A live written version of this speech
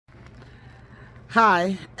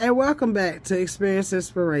Hi, and welcome back to Experience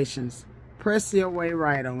Inspirations. Press your way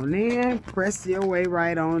right on in. Press your way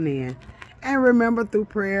right on in. And remember, through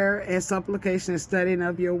prayer and supplication and studying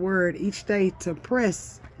of your word each day, to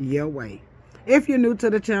press your way. If you're new to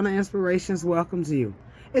the channel, Inspirations welcomes you.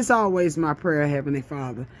 It's always my prayer, Heavenly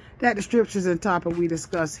Father, that the scriptures and topic we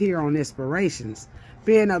discuss here on Inspirations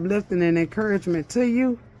be an uplifting and encouragement to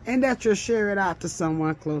you, and that you'll share it out to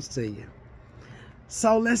someone close to you.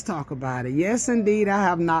 So let's talk about it. Yes, indeed, I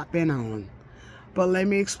have not been on. But let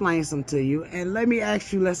me explain some to you. And let me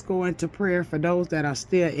ask you, let's go into prayer for those that are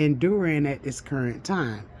still enduring at this current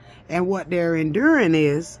time. And what they're enduring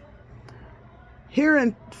is, here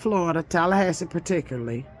in Florida, Tallahassee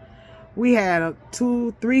particularly, we had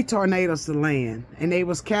 3 tornadoes to land. And they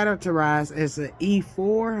was categorized as an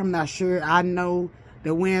E4. I'm not sure. I know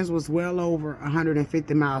the winds was well over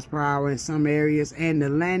 150 miles per hour in some areas. And the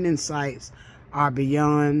landing sites are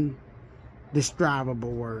beyond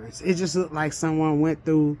describable words. It just looked like someone went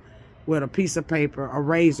through with a piece of paper, a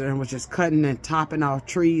razor, and was just cutting and topping off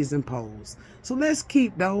trees and poles. So let's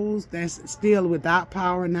keep those that's still without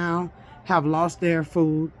power now, have lost their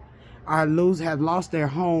food, or have lost their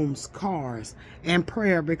homes, cars, and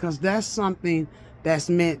prayer, because that's something that's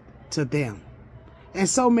meant to them. And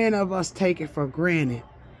so many of us take it for granted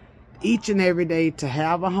each and every day to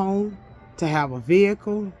have a home, to have a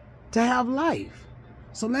vehicle, to have life.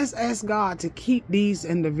 So let's ask God to keep these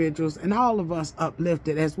individuals and all of us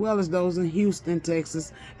uplifted, as well as those in Houston,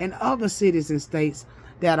 Texas, and other cities and states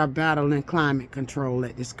that are battling climate control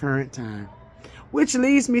at this current time. Which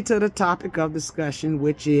leads me to the topic of discussion,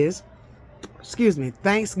 which is,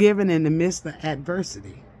 Thanksgiving in the midst of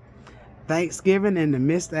adversity. Thanksgiving in the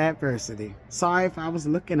midst of adversity. Sorry if I was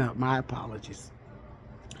looking up, my apologies.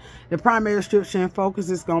 The primary scripture and focus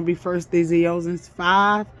is going to be 1 Thessalonians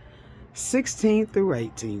 5:16 through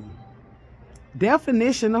 18.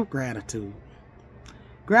 Definition of gratitude.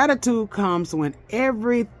 Gratitude comes when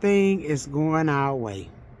everything is going our way.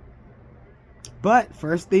 But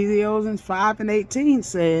 1 Thessalonians 5:18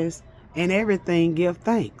 says, "In everything give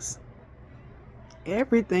thanks."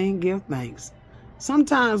 Everything give thanks.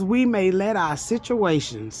 Sometimes we may let our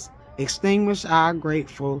situations extinguish our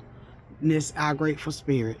gratefulness, our grateful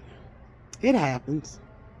spirit. It happens.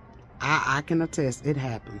 I can attest, it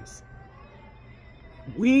happens.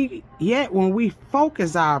 Yet when we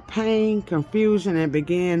focus our pain, confusion, and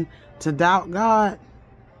begin to doubt God,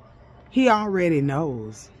 He already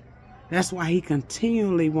knows. That's why He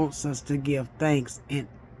continually wants us to give thanks in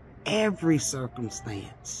every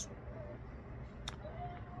circumstance.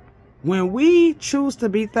 When we choose to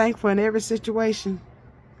be thankful in every situation,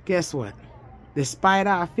 guess what? Despite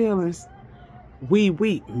our feelings, we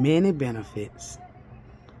reap many benefits.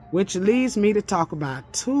 Which leads me to talk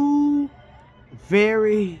about 2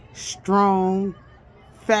 very strong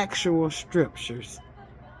factual scriptures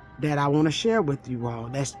that I want to share with you all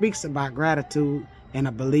that speaks about gratitude in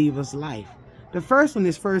a believer's life. The first one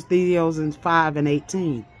is 1 Thessalonians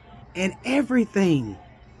 5:18. "In everything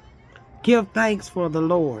give thanks for the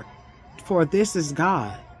Lord, for this is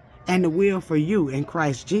God, and the will for you in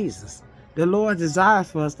Christ Jesus." The Lord desires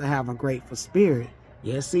for us to have a grateful spirit.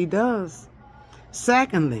 Yes, He does.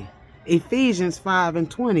 Secondly, Ephesians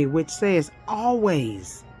 5:20, which says,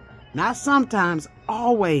 "Always," not sometimes,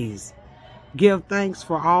 always, "give thanks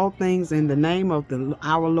for all things in the name of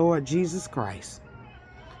our Lord Jesus Christ,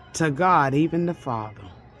 to God, even the Father."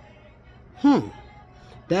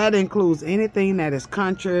 That includes anything that is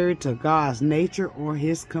contrary to God's nature or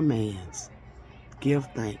His commands. Give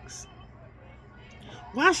thanks.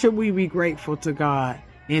 Why should we be grateful to God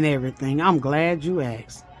in everything? I'm glad you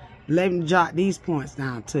asked. Let me jot these points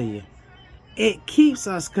down to you. It keeps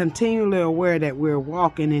us continually aware that we're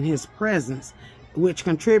walking in His presence, which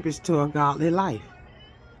contributes to a godly life.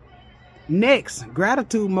 Next,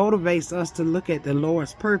 gratitude motivates us to look at the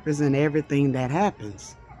Lord's purpose in everything that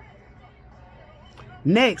happens.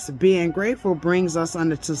 Next, being grateful brings us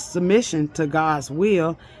under submission to God's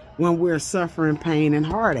will when we're suffering pain and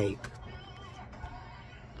heartache.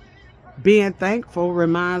 Being thankful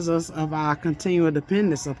reminds us of our continual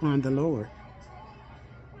dependence upon the Lord.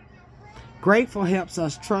 Grateful helps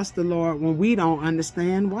us trust the Lord when we don't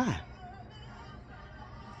understand why.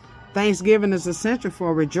 Thanksgiving is essential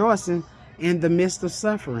for rejoicing in the midst of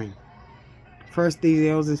suffering. 1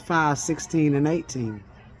 Thessalonians 5:16 and 18.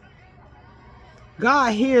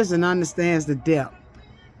 God hears and understands the depth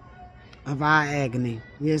of our agony.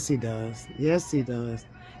 Yes, He does. Yes, He does.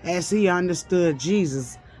 As He understood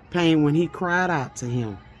Jesus' pain when He cried out to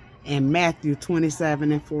Him in Matthew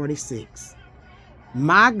 27:46.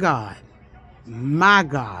 My God,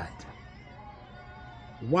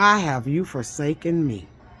 Why have you forsaken me?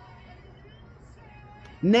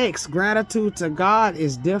 Next, gratitude to God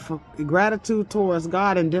is difficult. Gratitude towards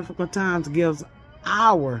God in difficult times gives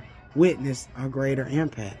our witness a greater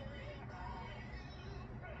impact.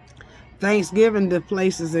 Thanksgiving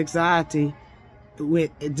displaces anxiety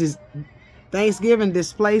with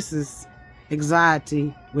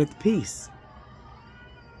peace.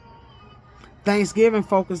 Thanksgiving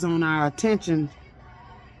focuses on our attention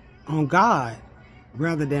on God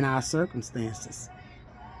rather than our circumstances.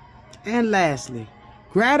 And lastly,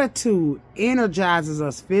 gratitude energizes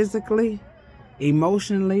us physically,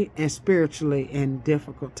 emotionally, and spiritually in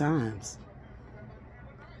difficult times.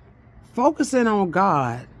 Focusing on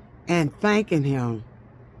God and thanking Him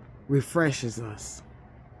refreshes us.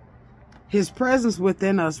 His presence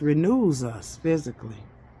within us renews us physically.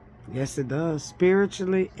 Yes, it does,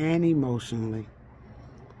 spiritually and emotionally.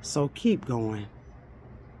 So keep going.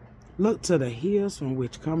 Look to the hills from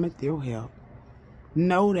which cometh your help.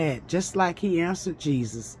 Know that just like He answered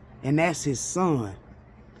Jesus, and that's His Son,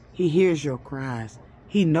 He hears your cries.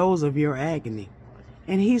 He knows of your agony,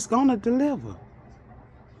 and He's going to deliver.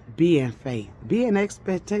 Be in faith. Be in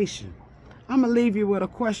expectation. I'm going to leave you with a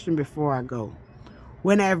question before I go.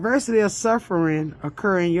 When adversity or suffering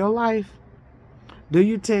occur in your life, do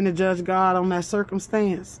you tend to judge God on that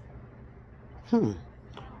circumstance?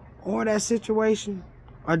 Or that situation?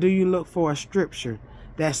 Or do you look for a scripture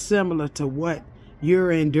that's similar to what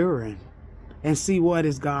you're enduring and see what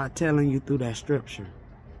is God telling you through that scripture?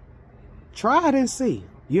 Try it and see.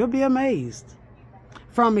 You'll be amazed.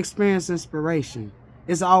 From Experience Inspiration,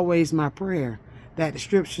 it's always my prayer that the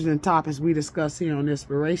scriptures and topics we discuss here on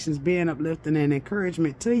Inspirations be an uplifting and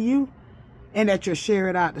encouragement to you, and that you'll share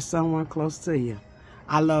it out to someone close to you.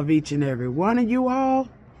 I love each and every one of you all,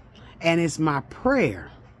 and it's my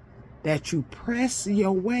prayer that you press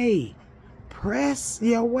your way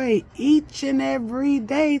each and every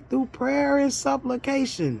day through prayer and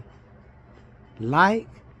supplication. Like,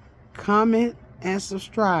 comment, and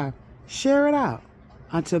subscribe. Share it out.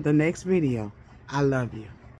 Until the next video, I love you.